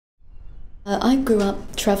I grew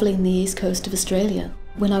up travelling the east coast of Australia.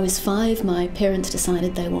 When I was 5, my parents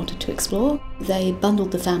decided they wanted to explore. They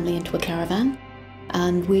bundled the family into a caravan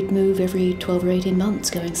and we'd move every 12 or 18 months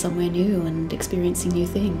going somewhere new and experiencing new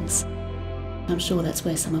things. I'm sure that's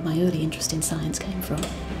where some of my early interest in science came from.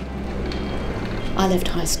 I left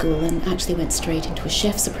high school and actually went straight into a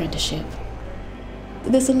chef's apprenticeship.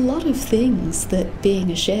 There's a lot of things that being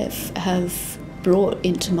a chef have brought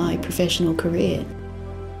into my professional career.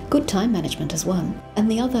 Good time management is one,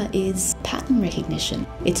 and the other is pattern recognition.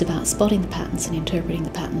 It's about spotting the patterns and interpreting the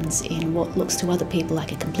patterns in what looks to other people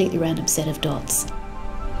like a completely random set of dots.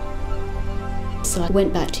 So I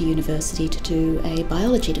went back to university to do a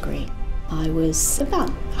biology degree. I was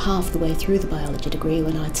about half the way through the biology degree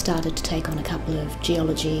when I'd started to take on a couple of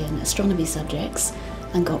geology and astronomy subjects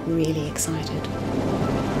and got really excited.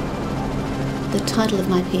 The title of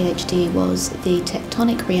my PhD was The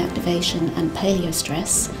Tectonic Reactivation and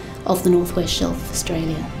Paleostress of the Northwest Shelf of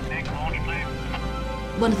Australia.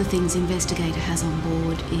 One of the things Investigator has on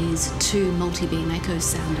board is 2 multi-beam echo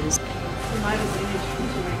sounders.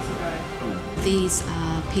 These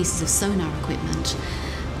are pieces of sonar equipment.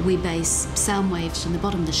 We base sound waves from the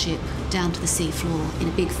bottom of the ship down to the seafloor in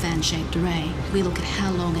a big fan-shaped array. We look at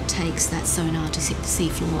how long it takes that sonar to hit the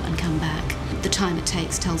seafloor and come back. The time it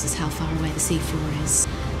takes tells us how far away the seafloor is,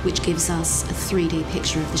 which gives us a 3D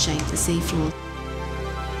picture of the shape of the seafloor.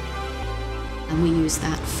 And we use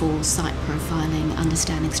that for site profiling,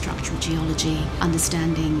 understanding structural geology,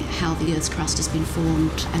 understanding how the Earth's crust has been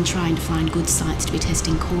formed, and trying to find good sites to be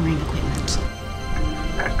testing coring equipment.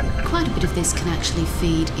 Quite a bit of this can actually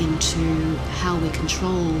feed into how we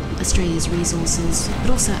control Australia's resources,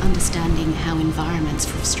 but also understanding how environments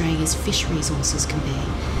for Australia's fish resources can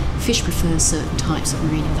be. Fish prefer certain types of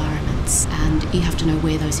marine environments, and you have to know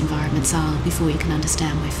where those environments are before you can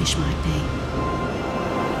understand where fish might be.